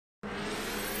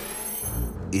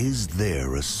Is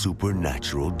there a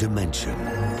supernatural dimension?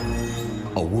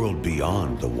 A world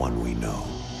beyond the one we know?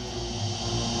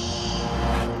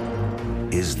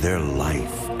 Is there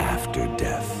life after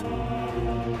death?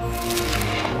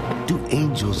 Do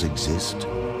angels exist?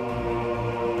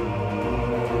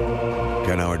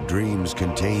 Can our dreams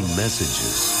contain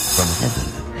messages from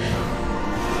heaven?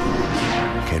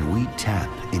 Can we tap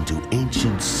into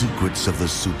ancient secrets of the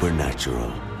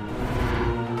supernatural?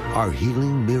 Are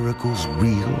healing miracles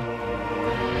real?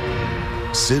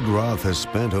 Sid Roth has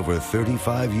spent over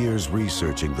 35 years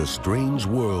researching the strange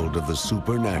world of the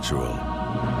supernatural.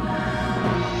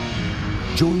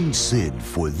 Join Sid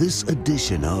for this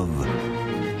edition of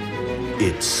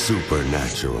It's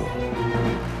Supernatural.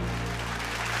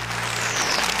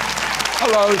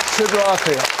 Hello, Sid Roth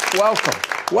here. Welcome.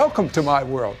 Welcome to my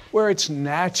world, where it's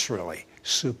naturally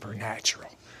supernatural.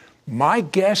 My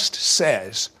guest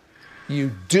says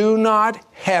you do not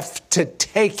have to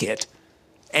take it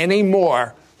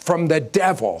anymore from the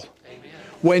devil. Amen.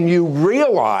 When you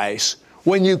realize,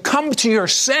 when you come to your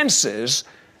senses,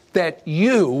 that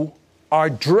you are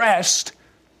dressed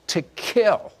to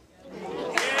kill.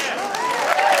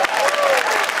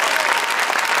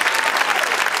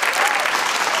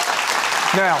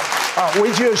 Now,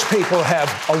 we Jewish people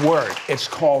have a word. It's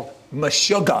called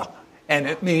Meshuggah, and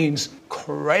it means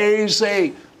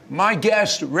crazy. My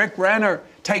guest, Rick Renner,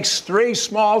 takes 3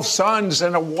 small sons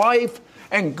and a wife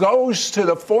and goes to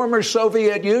the former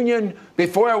Soviet Union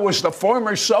before it was the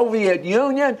former Soviet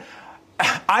Union.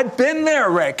 I've been there,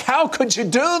 Rick. How could you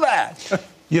do that?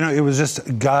 You know, it was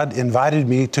just God invited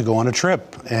me to go on a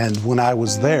trip. And when I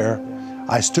was there,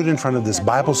 I stood in front of this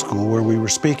Bible school where we were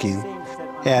speaking.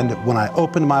 And when I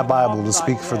opened my Bible to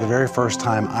speak for the very first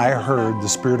time, I heard the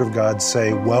Spirit of God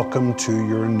say, "Welcome to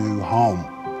your new home."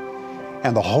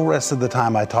 And the whole rest of the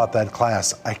time I taught that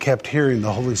class, I kept hearing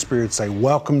the Holy Spirit say,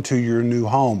 "Welcome to your new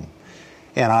home."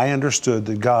 And I understood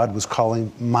that God was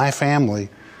calling my family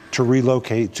to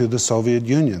relocate to the Soviet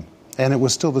Union. And it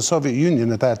was still the Soviet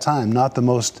Union at that time, not the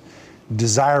most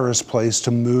desirous place to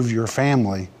move your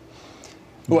family.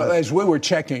 Well, as we were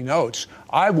checking notes,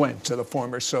 I went to the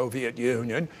former Soviet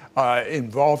Union,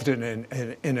 involved in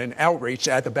an outreach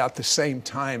at about the same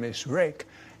time as Rick.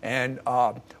 And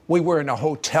we were in a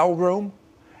hotel room.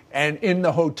 And in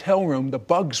the hotel room, the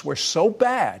bugs were so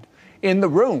bad in the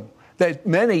room that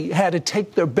many had to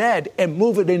take their bed and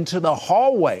move it into the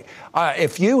hallway.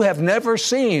 If you have never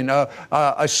seen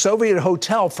a Soviet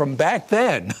hotel from back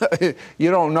then,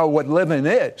 you don't know what living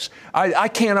is. I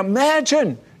can't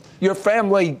imagine your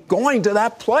family going to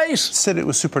that place. Said it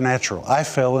was supernatural. I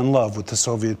fell in love with the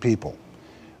Soviet people.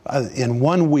 In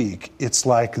 1 week, it's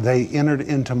like they entered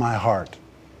into my heart.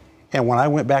 And when I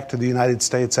went back to the United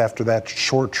States after that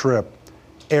short trip,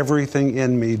 everything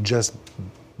in me just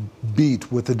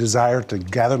beat with the desire to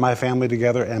gather my family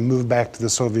together and move back to the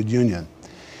Soviet Union.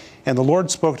 And the Lord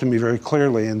spoke to me very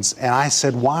clearly, and I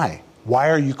said, "Why? Why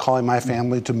are you calling my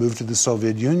family to move to the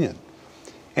Soviet Union?"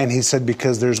 And he said,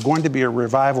 "Because there's going to be a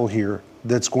revival here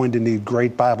that's going to need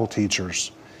great Bible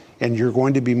teachers, and you're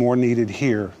going to be more needed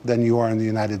here than you are in the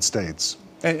United States."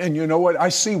 And you know what? I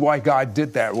see why God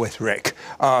did that with Rick,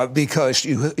 because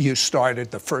you started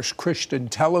the first Christian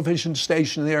television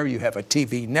station there. You have a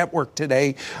TV network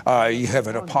today. You have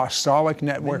an apostolic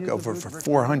network, over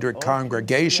 400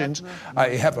 congregations.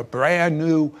 You have a brand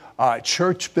new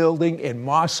church building in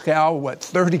Moscow,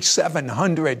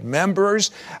 3,700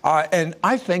 members. And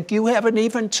I think you haven't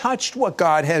even touched what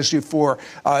God has you for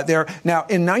there. Now,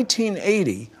 in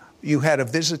 1980, you had a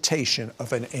visitation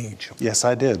of an angel. Yes,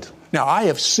 I did. Now, I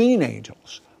have seen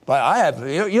angels, but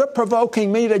you're provoking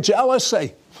me to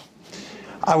jealousy.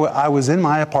 I was in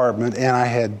my apartment, and I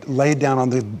had laid down on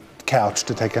the couch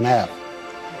to take a nap.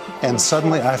 And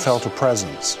suddenly I felt a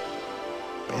presence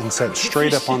and sat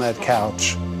straight up on that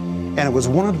couch. And it was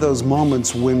one of those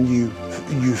moments when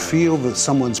you feel that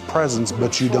someone's presence,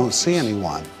 but you don't see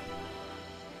anyone.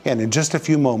 And in just a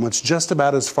few moments, just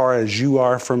about as far as you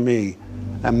are from me,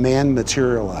 a man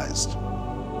materialized.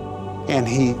 And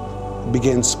he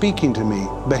began speaking to me,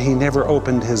 but he never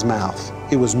opened his mouth.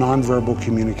 It was nonverbal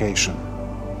communication.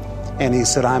 And he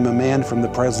said, "I'm a man from the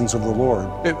presence of the Lord."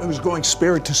 It was going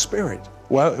spirit to spirit.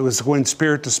 Well, it was going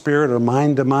spirit to spirit or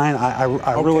mind to mind.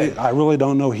 I really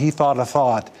don't know. He thought a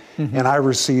thought, and I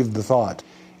received the thought.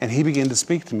 And he began to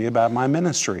speak to me about my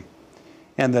ministry,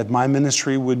 and that my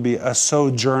ministry would be a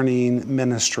sojourning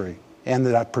ministry, and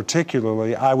that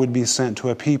particularly I would be sent to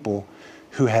a people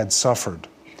who had suffered.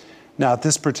 Now, at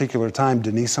this particular time,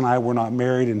 Denise and I were not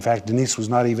married. In fact, Denise was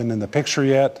not even in the picture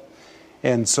yet.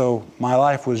 And so my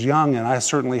life was young, and I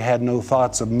certainly had no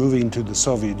thoughts of moving to the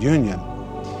Soviet Union.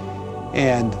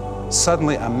 And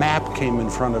suddenly a map came in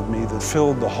front of me that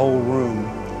filled the whole room,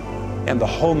 and the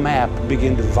whole map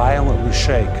began to violently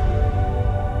shake.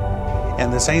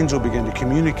 And this angel began to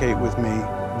communicate with me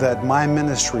that my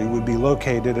ministry would be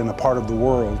located in a part of the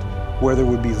world where there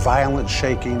would be violent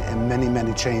shaking and many,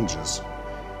 many changes,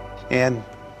 and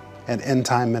an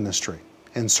end-time ministry.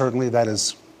 And certainly that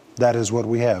is what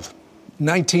we have.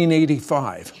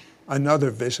 1985, another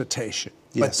visitation,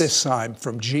 Yes. but this time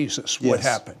from Jesus. What Yes.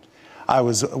 happened? I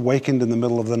was awakened in the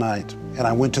middle of the night, and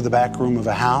I went to the back room of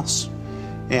a house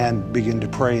and began to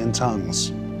pray in tongues.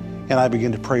 And I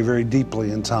began to pray very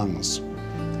deeply in tongues.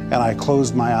 And I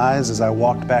closed my eyes as I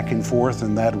walked back and forth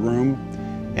in that room.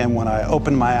 And when I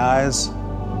opened my eyes,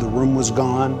 the room was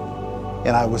gone,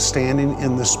 and I was standing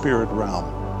in the spirit realm.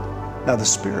 Now, the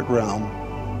spirit realm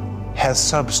has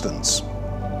substance.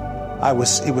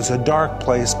 It was a dark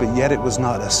place, but yet it was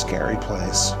not a scary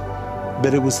place.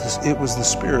 But it was the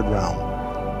spirit realm.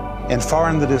 And far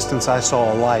in the distance, I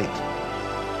saw a light.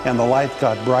 And the light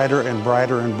got brighter and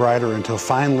brighter and brighter until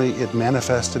finally it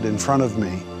manifested in front of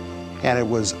me. And it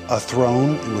was a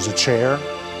throne, it was a chair.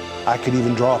 I could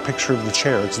even draw a picture of the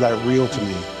chair, it's that real to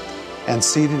me. And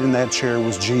seated in that chair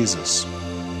was Jesus.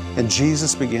 And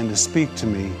Jesus began to speak to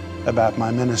me about my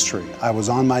ministry. I was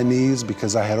on my knees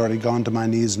because I had already gone to my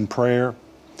knees in prayer.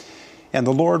 And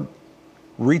the Lord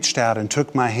reached out and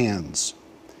took my hands.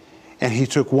 And He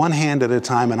took one hand at a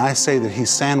time, and I say that He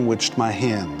sandwiched my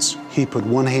hands. He put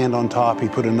one hand on top, He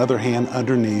put another hand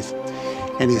underneath,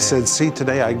 and He said, "See,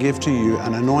 today I give to you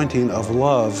an anointing of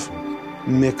love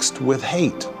mixed with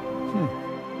hate."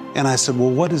 And I said,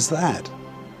 "Well, what is that?"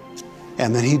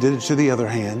 And then He did it to the other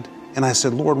hand, and I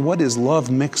said, "Lord, what is love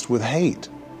mixed with hate?"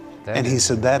 And He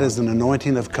said, "That is an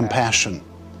anointing of compassion.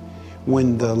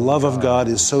 When the love of God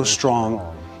is so strong,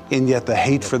 and yet the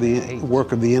hate for the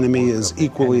work of the enemy is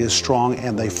equally as strong,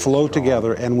 and they flow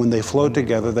together, and when they flow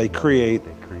together, they create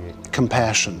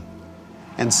compassion."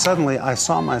 And suddenly I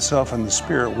saw myself in the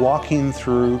Spirit walking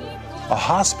through a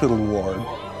hospital ward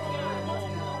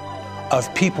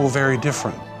of people very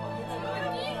different.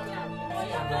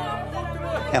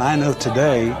 And I know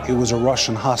today it was a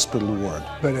Russian hospital ward.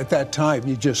 But at that time,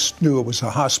 you just knew it was a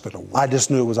hospital. I just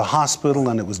knew it was a hospital,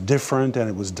 and it was different, and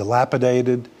it was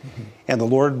dilapidated. And the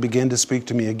Lord began to speak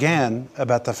to me again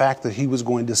about the fact that He was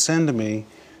going to send me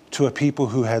to a people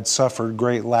who had suffered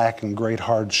great lack and great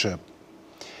hardship.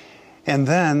 And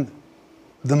then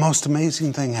the most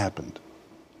amazing thing happened.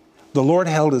 The Lord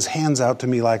held His hands out to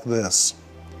me like this.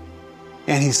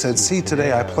 And He said, "See,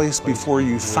 today I place before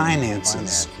you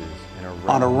finances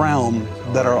on a realm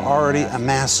that are already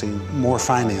amassing more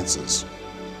finances."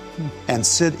 And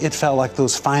Sid, it felt like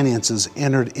those finances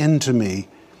entered into me,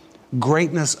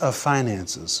 greatness of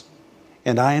finances.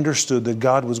 And I understood that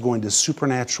God was going to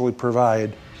supernaturally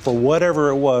provide for whatever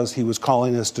it was He was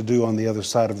calling us to do on the other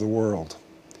side of the world.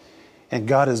 And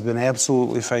God has been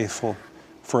absolutely faithful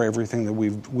for everything that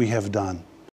we have done.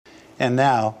 And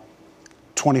now,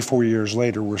 24 years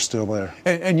later, we're still there.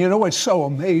 And you know what's so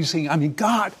amazing? I mean,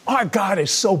 our God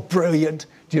is so brilliant.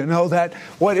 Do you know that?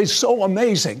 What is so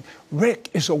amazing, Rick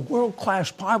is a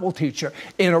world-class Bible teacher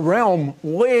in a realm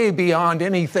way beyond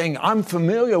anything I'm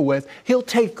familiar with. He'll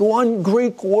take one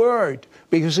Greek word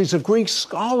because he's a Greek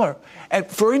scholar. And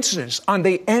for instance, on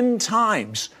the end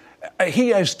times, he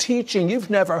has teaching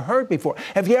you've never heard before.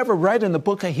 Have you ever read in the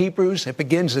book of Hebrews? It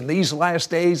begins in these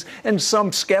last days, and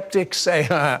some skeptics say,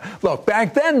 look,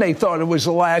 back then they thought it was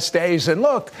the last days, and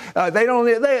look,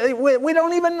 we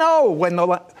don't even know when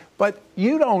But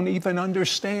you don't even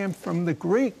understand from the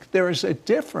Greek. There is a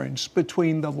difference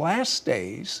between the last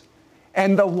days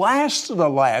and the last of the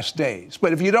last days.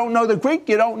 But if you don't know the Greek,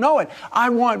 you don't know it. I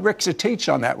want Rick to teach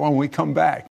on that when we come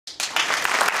back.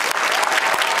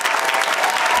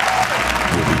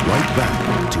 We'll be right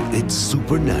back to It's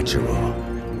Supernatural.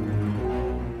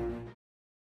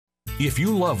 If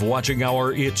you love watching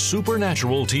our It's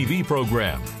Supernatural TV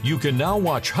program, you can now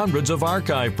watch hundreds of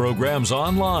archive programs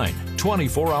online,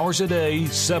 24 hours a day,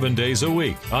 7 days a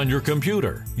week, on your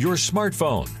computer, your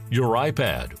smartphone, your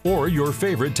iPad, or your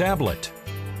favorite tablet.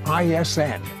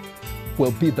 ISN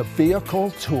will be the vehicle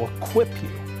to equip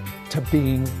you to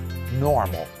being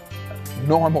normal.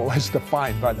 Normal as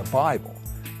defined by the Bible.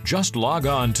 Just log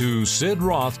on to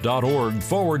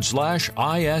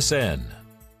sidroth.org/ISN.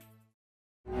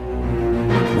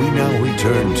 We now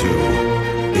return to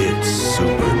It's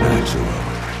Supernatural.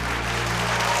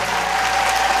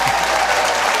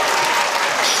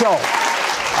 So,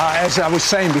 as I was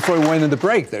saying before we went into the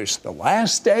break, there's the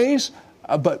last days,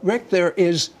 but Rick, there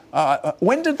is,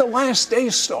 when did the last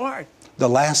days start? The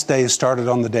last days started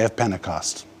on the day of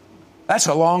Pentecost. That's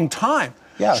a long time.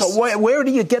 Yes. So where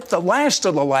do you get the last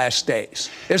of the last days?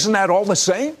 Isn't that all the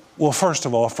same? Well, first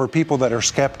of all, for people that are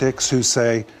skeptics who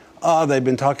say, oh, they've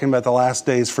been talking about the last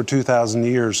days for 2,000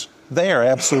 years, they are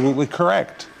absolutely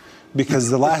correct. Because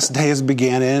the last days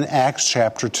began in Acts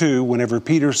chapter 2, whenever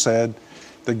Peter said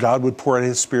that God would pour out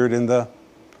his Spirit in the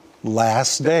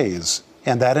last days.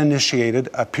 And that initiated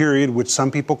a period which some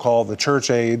people call the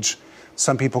church age,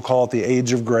 some people call it the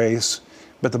age of grace,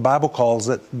 but the Bible calls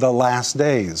it the last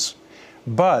days.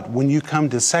 But when you come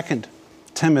to 2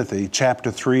 Timothy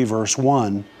chapter 3, verse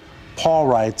 1, Paul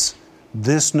writes,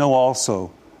 "This know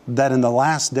also, that in the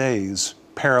last days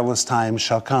perilous times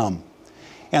shall come."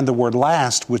 And the word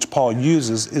last, which Paul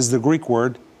uses, is the Greek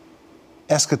word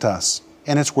eschatos.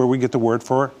 And it's where we get the word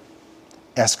for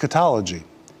eschatology.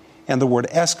 And the word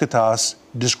eschatos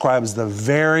describes the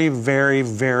very, very,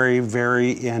 very,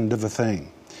 very end of a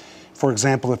thing. For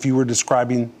example, if you were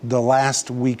describing the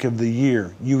last week of the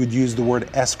year, you would use the word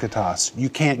eschatos. You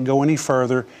can't go any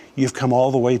further. You've come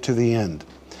all the way to the end.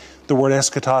 The word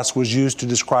eschatos was used to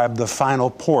describe the final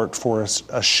port for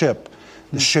a ship.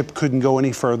 The ship couldn't go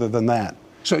any further than that.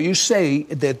 So you say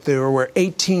that there were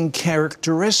 18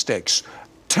 characteristics.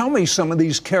 Tell me some of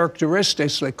these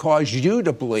characteristics that cause you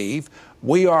to believe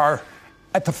we are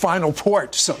at the final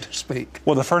port, so to speak.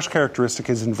 Well, the first characteristic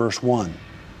is in verse 1.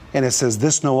 And it says,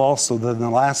 "This know also that in the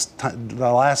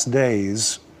last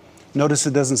days," notice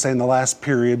it doesn't say in the last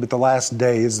period, but the last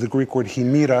days, the Greek word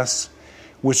hemiras,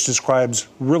 which describes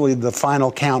really the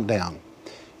final countdown.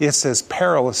 It says,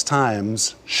 "Perilous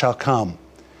times shall come."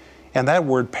 And that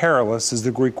word perilous is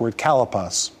the Greek word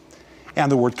kalapos. And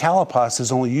the word kalapos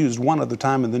is only used one other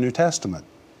time in the New Testament.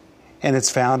 And it's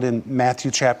found in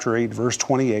Matthew chapter 8, verse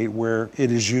 28, where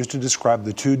it is used to describe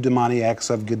the two demoniacs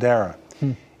of Gadara.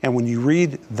 And when you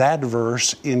read that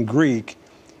verse in Greek,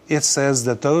 it says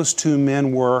that those two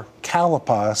men were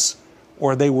kalapos,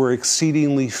 or they were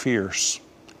exceedingly fierce,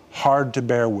 hard to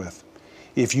bear with.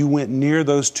 If you went near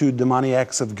those two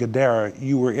demoniacs of Gadara,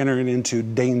 you were entering into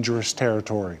dangerous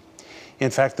territory.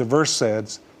 In fact, the verse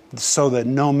says, so that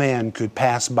no man could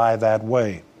pass by that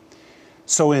way.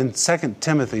 So in 2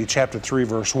 Timothy chapter 3,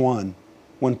 verse 1,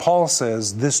 when Paul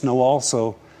says, "This know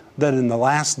also, that in the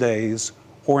last days,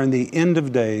 or in the end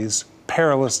of days,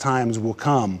 perilous times will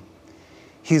come,"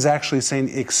 he's actually saying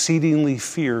exceedingly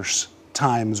fierce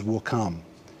times will come.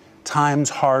 Times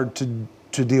hard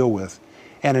to deal with.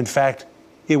 And in fact,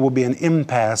 it will be an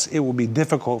impasse. It will be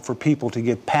difficult for people to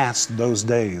get past those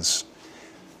days.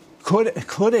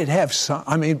 Could it have some?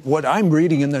 I mean, what I'm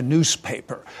reading in the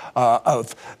newspaper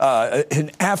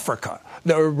in Africa,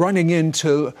 they're running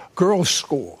into girls'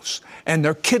 schools and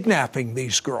they're kidnapping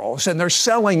these girls and they're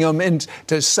selling them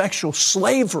into sexual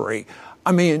slavery.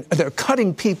 I mean, they're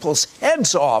cutting people's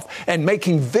heads off and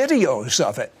making videos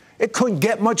of it. It couldn't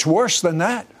get much worse than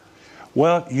that.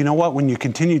 Well, you know what? When you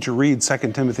continue to read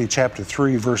 2 Timothy chapter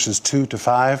 3, verses 2 to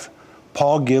 5,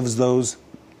 Paul gives those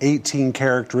 18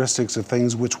 characteristics of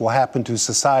things which will happen to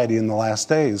society in the last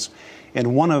days.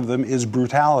 And one of them is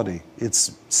brutality.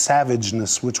 It's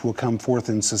savageness which will come forth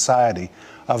in society,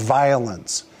 of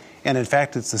violence. And in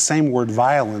fact, it's the same word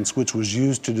violence which was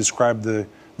used to describe the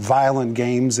violent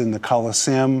games in the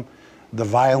Colosseum, the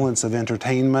violence of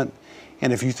entertainment.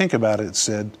 And if you think about it,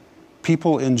 Sid,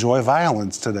 people enjoy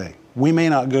violence today. We may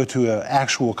not go to an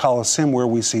actual Colosseum where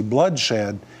we see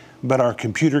bloodshed, but our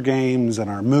computer games and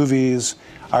our movies,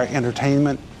 our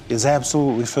entertainment is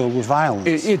absolutely filled with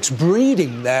violence. It's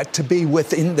breeding that to be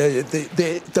within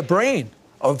the brain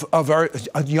of our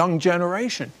young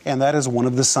generation. And that is one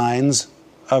of the signs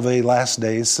of a last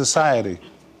days society.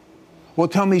 Well,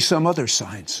 tell me some other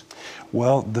signs.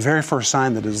 Well, the very first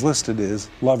sign that is listed is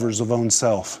lovers of own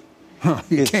self.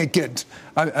 You can't get,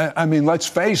 I mean, let's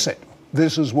face it.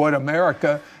 This is what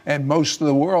America and most of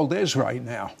the world is right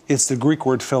now. It's the Greek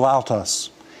word philautos,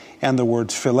 and the word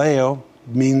phileo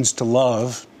means to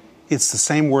love. It's the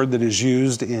same word that is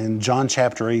used in John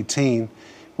chapter 18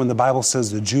 when the Bible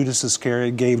says that Judas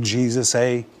Iscariot gave Jesus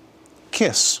a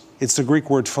kiss. It's the Greek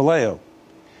word phileo,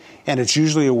 and it's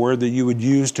usually a word that you would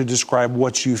use to describe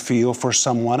what you feel for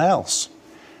someone else.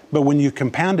 But when you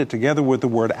compound it together with the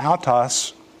word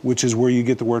autos, which is where you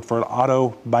get the word for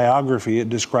autobiography, it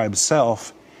describes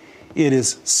self. It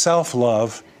is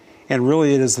self-love, and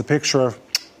really it is the picture of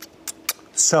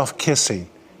self-kissing.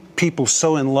 People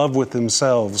so in love with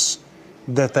themselves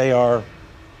that they are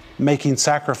making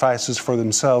sacrifices for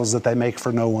themselves that they make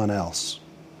for no one else.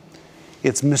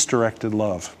 It's misdirected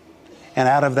love. And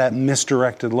out of that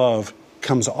misdirected love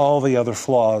comes all the other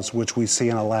flaws which we see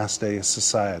in a last day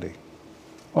society.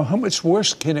 Well, how much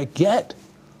worse can it get?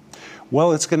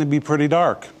 Well, it's going to be pretty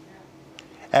dark.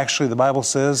 Actually, the Bible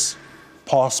says,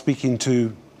 Paul, speaking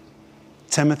to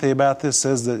Timothy about this,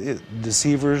 says that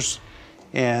deceivers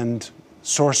and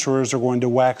sorcerers are going to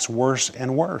wax worse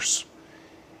and worse.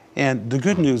 And the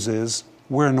good news is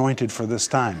we're anointed for this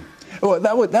time. Well,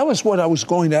 that was what I was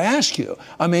going to ask you.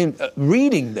 I mean,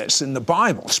 reading this in the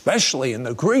Bible, especially in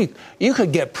the Greek, you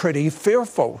could get pretty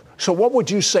fearful. So what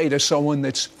would you say to someone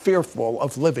that's fearful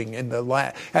of living in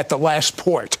at the last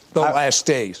port, last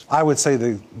days? I would say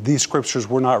that these scriptures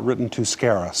were not written to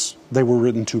scare us. They were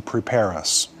written to prepare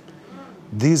us.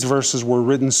 These verses were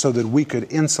written so that we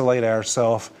could insulate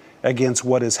ourselves against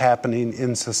what is happening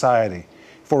in society.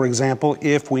 For example,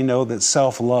 if we know that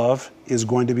self-love is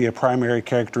going to be a primary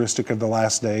characteristic of the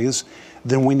last days,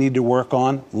 then we need to work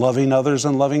on loving others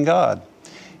and loving God.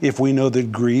 If we know that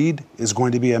greed is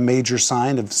going to be a major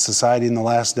sign of society in the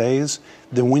last days,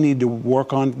 then we need to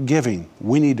work on giving.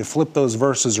 We need to flip those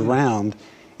verses around,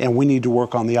 and we need to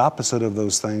work on the opposite of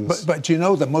those things. But you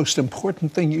know the most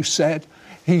important thing you said?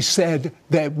 He said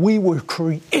that we were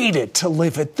created to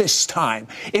live at this time.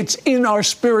 It's in our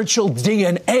spiritual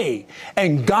DNA,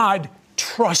 and God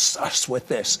trusts us with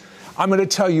this. I'm going to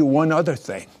tell you one other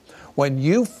thing. When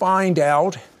you find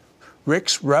out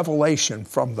Rick's revelation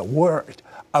from the Word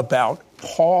about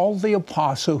Paul the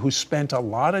Apostle, who spent a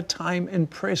lot of time in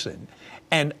prison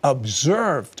and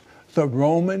observed the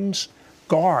Romans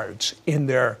guards in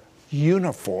their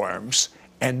uniforms,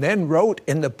 and then wrote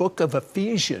in the book of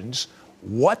Ephesians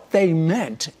what they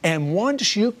meant. And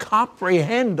once you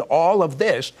comprehend all of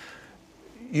this,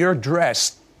 you're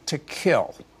dressed to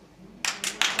kill.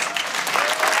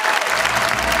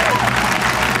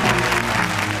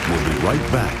 We'll be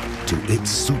right back to It's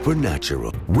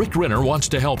Supernatural. Rick Renner wants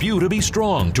to help you to be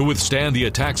strong to withstand the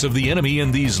attacks of the enemy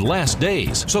in these last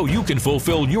days so you can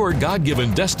fulfill your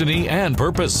God-given destiny and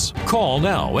purpose. Call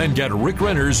now and get Rick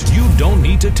Renner's You Don't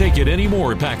Need to Take It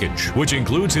Anymore package, which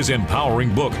includes his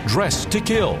empowering book, Dressed to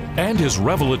Kill, and his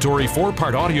revelatory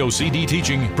 4-part audio CD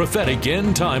teaching, Prophetic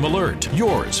End Time Alert.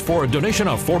 Yours for a donation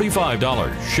of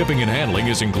 $45. Shipping and handling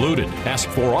is included. Ask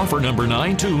for offer number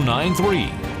 9293.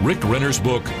 Rick Renner's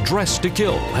book, Dressed to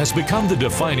Kill, has become the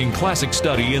defining classic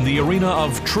study in the arena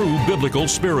of true biblical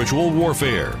spiritual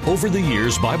warfare. Over the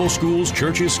years, Bible schools,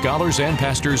 churches, scholars, and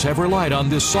pastors have relied on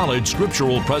this solid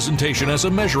scriptural presentation as a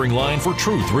measuring line for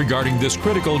truth regarding this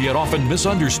critical yet often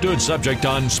misunderstood subject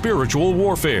on spiritual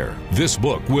warfare. This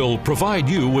book will provide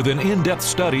you with an in-depth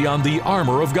study on the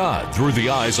armor of God through the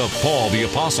eyes of Paul the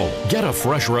Apostle. Get a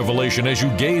fresh revelation as you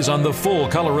gaze on the full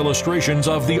color illustrations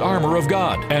of the armor of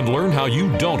God and learn how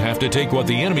you don't have to take what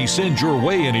the enemy sends your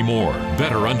way anymore.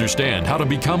 Better understand how to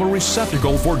become a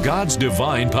receptacle for God's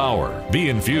divine power. Be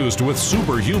infused with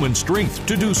superhuman strength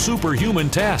to do superhuman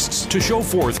tasks to show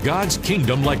forth God's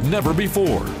kingdom like never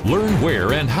before. Learn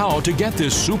where and how to get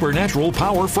this supernatural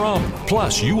power from.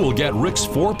 Plus, you will get Rick's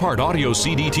 4-part audio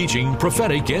CD teaching,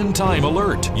 Prophetic End Time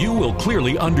Alert. You will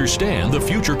clearly understand the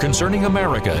future concerning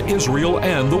America, Israel,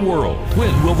 and the world.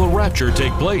 When will the rapture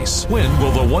take place? When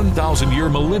will the 1,000-year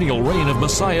millennial reign of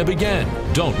Messiah begin?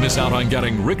 Don't miss out on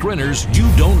getting Rick Renner's You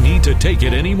Don't Need to Take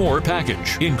It Anymore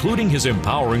package, including his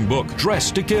empowering book,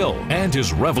 Dressed to Kill, and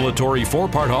his revelatory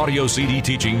 4-part audio CD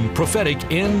teaching,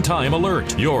 Prophetic End Time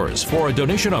Alert. Yours for a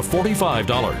donation of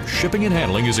 $45. Shipping and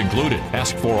handling is included.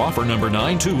 Ask for offer number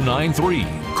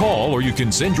 9293. Call or you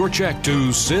can send your check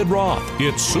to Sid Roth.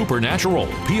 It's Supernatural.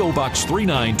 P.O. Box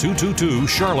 39222,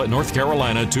 Charlotte, North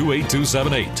Carolina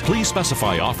 28278. Please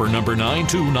specify offer number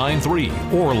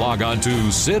 9293 or log on to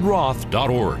sidroth.org.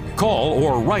 Call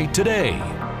or write today.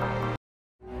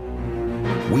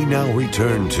 We now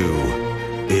return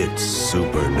to It's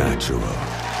Supernatural.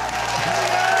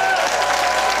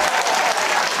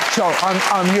 So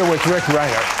I'm here with Rick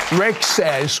Renner. Rick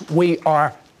says we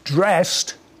are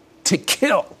dressed to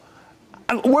kill.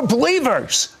 We're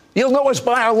believers. You'll know us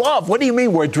by our love. What do you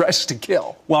mean we're dressed to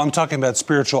kill? Well, I'm talking about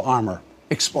spiritual armor.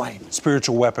 Explain.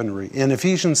 Spiritual weaponry. In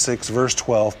Ephesians 6, verse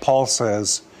 12, Paul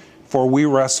says, "For we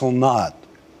wrestle not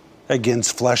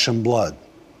against flesh and blood,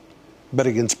 but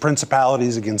against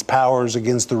principalities, against powers,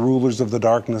 against the rulers of the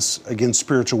darkness, against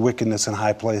spiritual wickedness in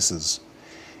high places."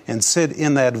 And Sid,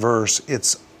 in that verse,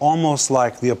 it's almost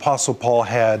like the Apostle Paul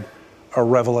had a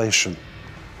revelation.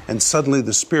 And suddenly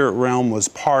the spirit realm was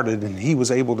parted, and he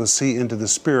was able to see into the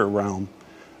spirit realm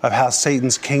of how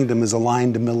Satan's kingdom is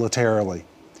aligned militarily.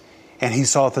 And he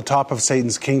saw at the top of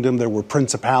Satan's kingdom there were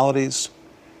principalities,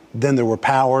 then there were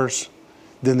powers,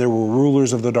 then there were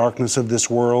rulers of the darkness of this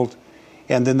world,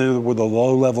 and then there were the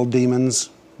low-level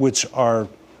demons, which are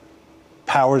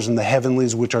powers in the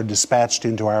heavenlies, which are dispatched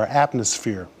into our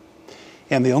atmosphere.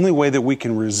 And the only way that we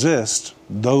can resist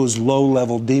those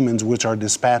low-level demons which are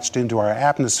dispatched into our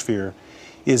atmosphere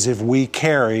is if we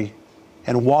carry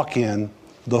and walk in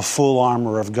the full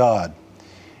armor of God.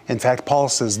 In fact, Paul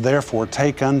says, therefore,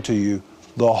 take unto you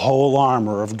the whole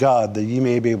armor of God, that ye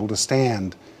may be able to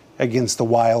stand against the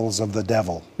wiles of the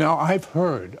devil. Now, I've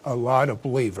heard a lot of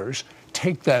believers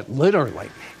take that literally,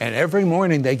 and every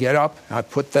morning they get up, I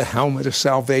put the helmet of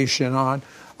salvation on,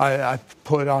 I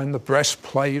put on the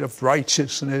breastplate of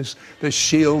righteousness, the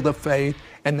shield of faith,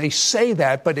 and they say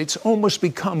that, but it's almost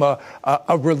become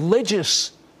a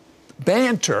religious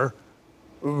banter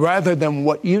rather than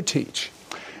what you teach.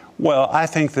 Well, I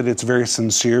think that it's very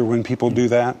sincere when people do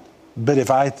that. But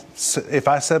if I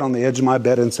sat on the edge of my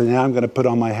bed and said, now I'm going to put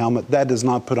on my helmet, that does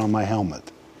not put on my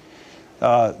helmet.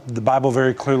 The Bible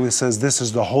very clearly says this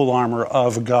is the whole armor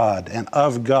of God. And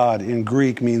of God in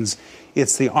Greek means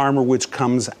it's the armor which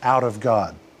comes out of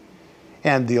God.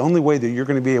 And the only way that you're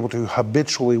going to be able to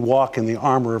habitually walk in the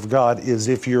armor of God is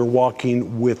if you're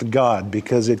walking with God,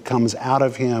 because it comes out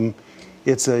of Him.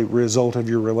 It's a result of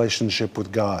your relationship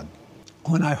with God.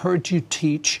 When I heard you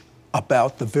teach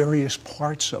about the various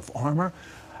parts of armor,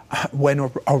 when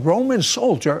a Roman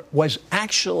soldier was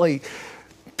actually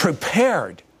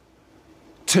prepared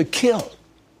to kill,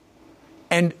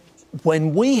 and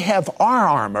when we have our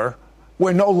armor,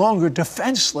 we're no longer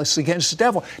defenseless against the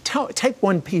devil. Take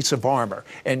one piece of armor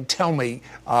and tell me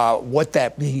what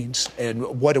that means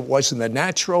and what it was in the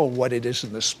natural and what it is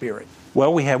in the spirit.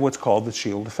 Well, we have what's called the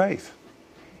shield of faith.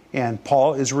 And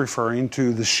Paul is referring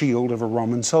to the shield of a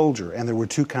Roman soldier. And there were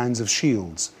two kinds of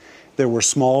shields. There were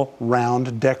small,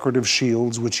 round, decorative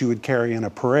shields which you would carry in a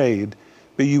parade,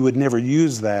 but you would never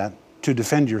use that to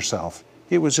defend yourself.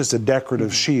 It was just a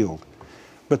decorative shield.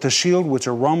 But the shield which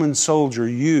a Roman soldier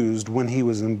used when he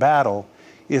was in battle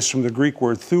is from the Greek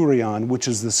word thurion, which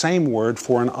is the same word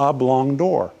for an oblong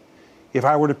door. If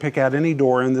I were to pick out any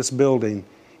door in this building,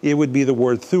 it would be the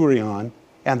word thurion,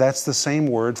 and that's the same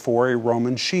word for a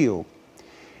Roman shield.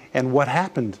 And what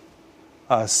happened,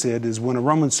 Sid, is when a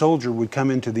Roman soldier would come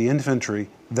into the infantry,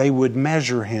 they would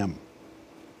measure him.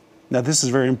 Now this is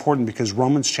very important because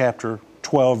Romans chapter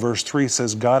 12 verse 3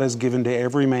 says, God has given to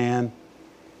every man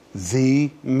the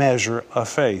measure of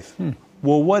faith.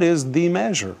 Well, what is the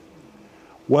measure?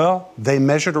 Well, they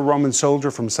measured a Roman soldier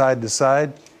from side to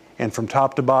side and from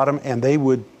top to bottom, and they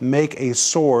would make a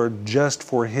sword just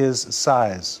for his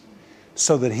size,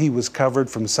 so that he was covered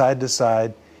from side to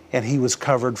side and he was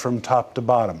covered from top to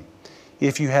bottom.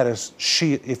 If you had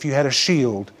a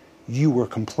shield, you were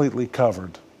completely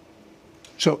covered.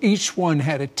 So each one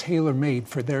had it tailor-made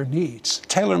for their needs.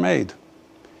 Tailor-made.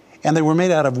 And they were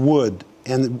made out of wood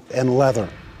and leather.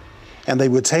 And they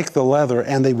would take the leather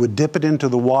and they would dip it into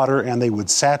the water and they would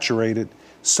saturate it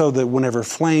so that whenever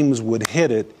flames would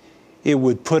hit it, it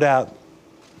would put out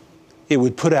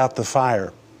the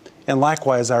fire. And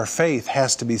likewise, our faith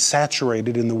has to be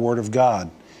saturated in the Word of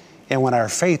God. And when our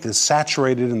faith is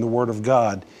saturated in the Word of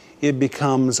God, it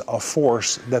becomes a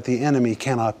force that the enemy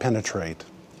cannot penetrate.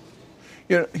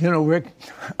 You know, Rick,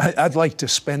 I'd like to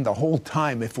spend the whole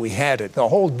time, if we had it, the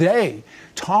whole day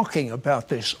talking about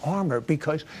this armor,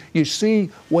 because you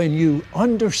see, when you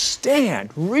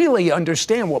really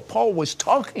understand what Paul was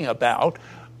talking about,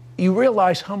 you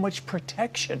realize how much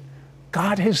protection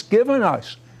God has given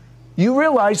us. You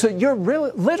realize that you're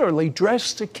really, literally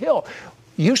dressed to kill.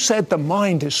 You said the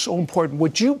mind is so important.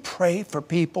 Would you pray for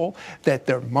people that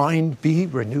their mind be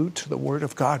renewed to the Word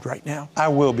of God right now? I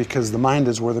will, because the mind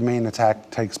is where the main attack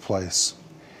takes place.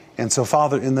 And so,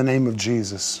 Father, in the name of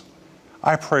Jesus,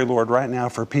 I pray, Lord, right now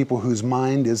for people whose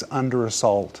mind is under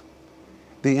assault.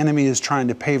 The enemy is trying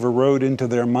to pave a road into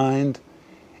their mind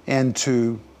and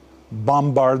to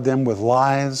bombard them with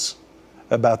lies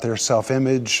about their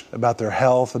self-image, about their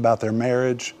health, about their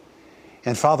marriage.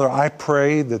 And Father, I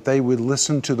pray that they would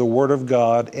listen to the Word of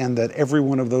God and that every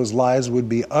one of those lies would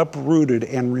be uprooted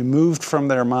and removed from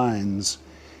their minds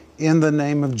in the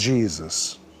name of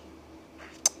Jesus.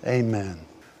 Amen.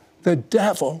 The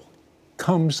devil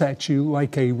comes at you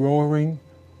like a roaring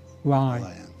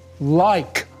lion.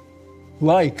 Like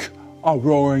a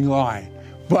roaring lion.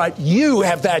 But you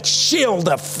have that shield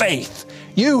of faith.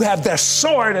 You have the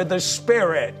sword of the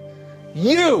Spirit.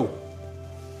 You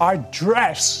are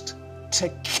dressed to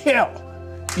kill.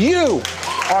 You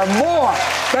are more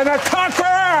than a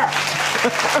conqueror.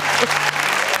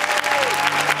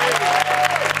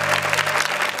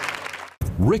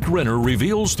 Rick Renner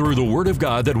reveals through the Word of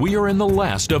God that we are in the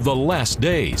last of the last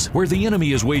days, where the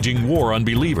enemy is waging war on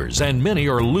believers and many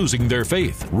are losing their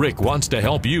faith. Rick wants to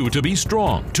help you to be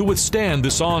strong, to withstand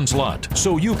this onslaught,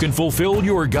 so you can fulfill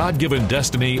your God-given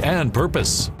destiny and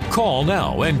purpose. Call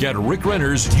now and get Rick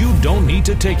Renner's You Don't Need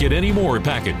to Take It Anymore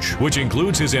package, which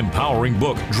includes his empowering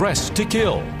book, Dressed to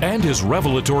Kill, and his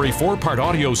revelatory 4-part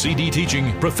audio CD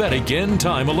teaching, Prophetic End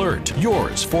Time Alert.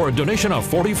 Yours for a donation of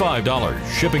 $45.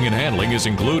 Shipping and handling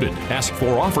is included. Ask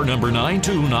for offer number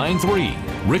 9293.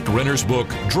 Rick Renner's book,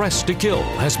 Dressed to Kill,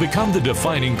 has become the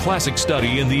defining classic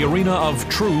study in the arena of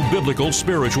true biblical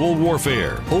spiritual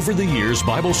warfare. Over the years,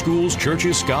 Bible schools,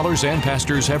 churches, scholars, and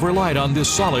pastors have relied on this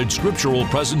solid scriptural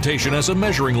presentation as a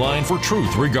measuring line for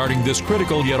truth regarding this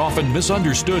critical yet often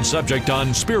misunderstood subject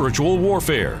on spiritual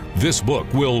warfare. This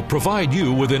book will provide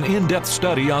you with an in-depth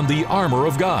study on the armor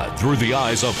of God through the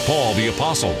eyes of Paul the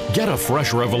Apostle. Get a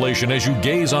fresh revelation as you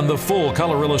gaze on the full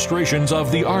color illustrations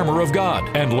of the armor of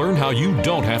God and learn how you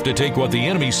don't have to take what the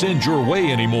enemy sends your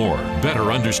way anymore.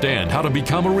 Better understand how to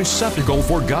become a receptacle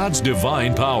for God's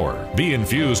divine power. Be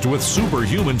infused with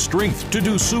superhuman strength to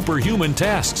do superhuman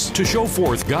tasks to show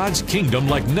forth God's kingdom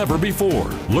like never before.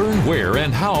 Learn where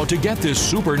and how to get this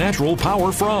supernatural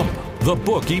power from. The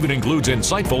book even includes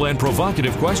insightful and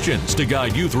provocative questions to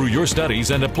guide you through your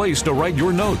studies and a place to write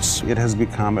your notes. It has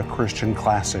become a Christian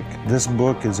classic. This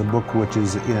book is a book which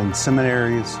is in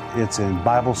seminaries, it's in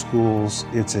Bible schools,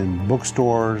 it's in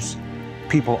bookstores.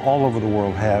 People all over the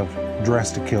world have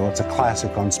Dressed to Kill. It's a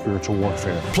classic on spiritual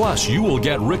warfare. Plus, you will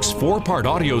get Rick's 4-part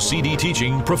audio CD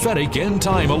teaching, Prophetic End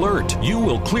Time Alert. You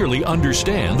will clearly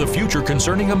understand the future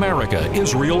concerning America,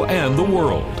 Israel, and the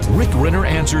world. Rick Renner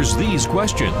answers these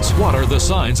questions. What are the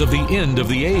signs of the end of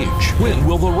the age? When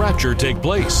will the rapture take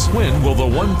place? When will the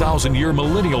 1,000-year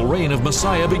millennial reign of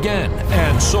Messiah begin?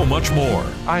 And so much more.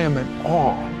 I am in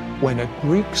awe when a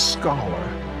Greek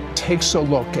scholar takes a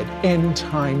look at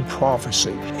end-time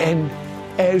prophecy. And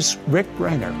as Rick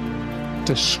Renner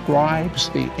describes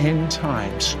the end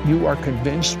times, you are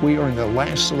convinced we are in the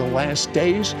last of the last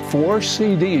days. 4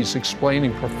 CDs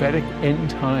explaining Prophetic End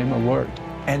Time Alert.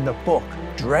 And the book,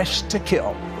 Dressed to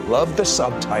Kill. Love the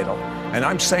subtitle. And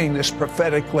I'm saying this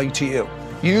prophetically to you.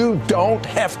 You don't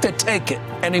have to take it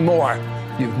anymore.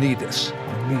 You need this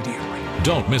immediately.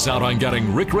 Don't miss out on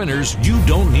getting Rick Renner's You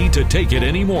Don't Need to Take It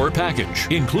Anymore package,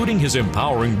 including his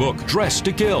empowering book, Dressed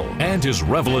to Kill, and his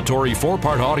revelatory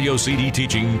 4-part audio CD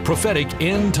teaching, Prophetic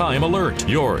End Time Alert.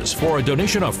 Yours for a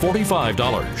donation of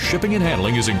 $45. Shipping and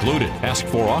handling is included. Ask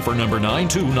for offer number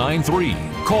 9293.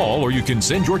 Call or you can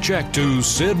send your check to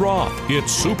Sid Roth.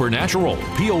 It's Supernatural.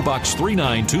 P.O. Box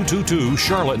 39222,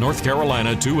 Charlotte, North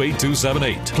Carolina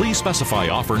 28278. Please specify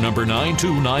offer number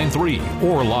 9293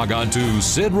 or log on to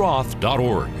sidroth.org.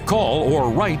 Call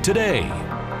or write today.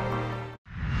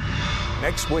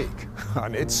 Next week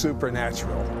on It's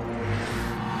Supernatural,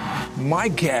 my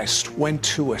guest went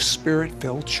to a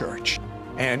spirit-filled church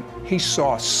and he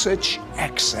saw such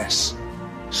excess.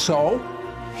 So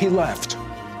he left.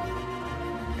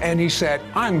 And he said,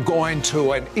 I'm going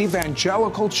to an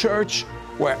evangelical church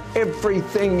where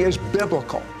everything is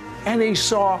biblical. And he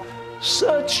saw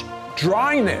such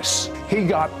dryness. He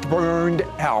got burned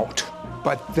out.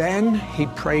 But then he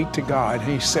prayed to God.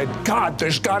 He said, God,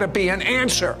 there's got to be an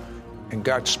answer. And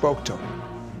God spoke to him.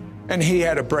 And he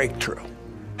had a breakthrough.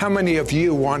 How many of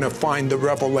you want to find the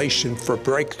revelation for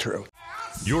breakthrough?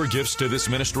 Your gifts to this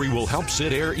ministry will help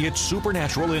Sid air It's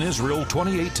Supernatural in Israel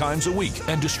 28 times a week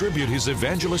and distribute his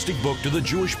evangelistic book to the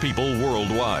Jewish people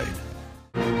worldwide.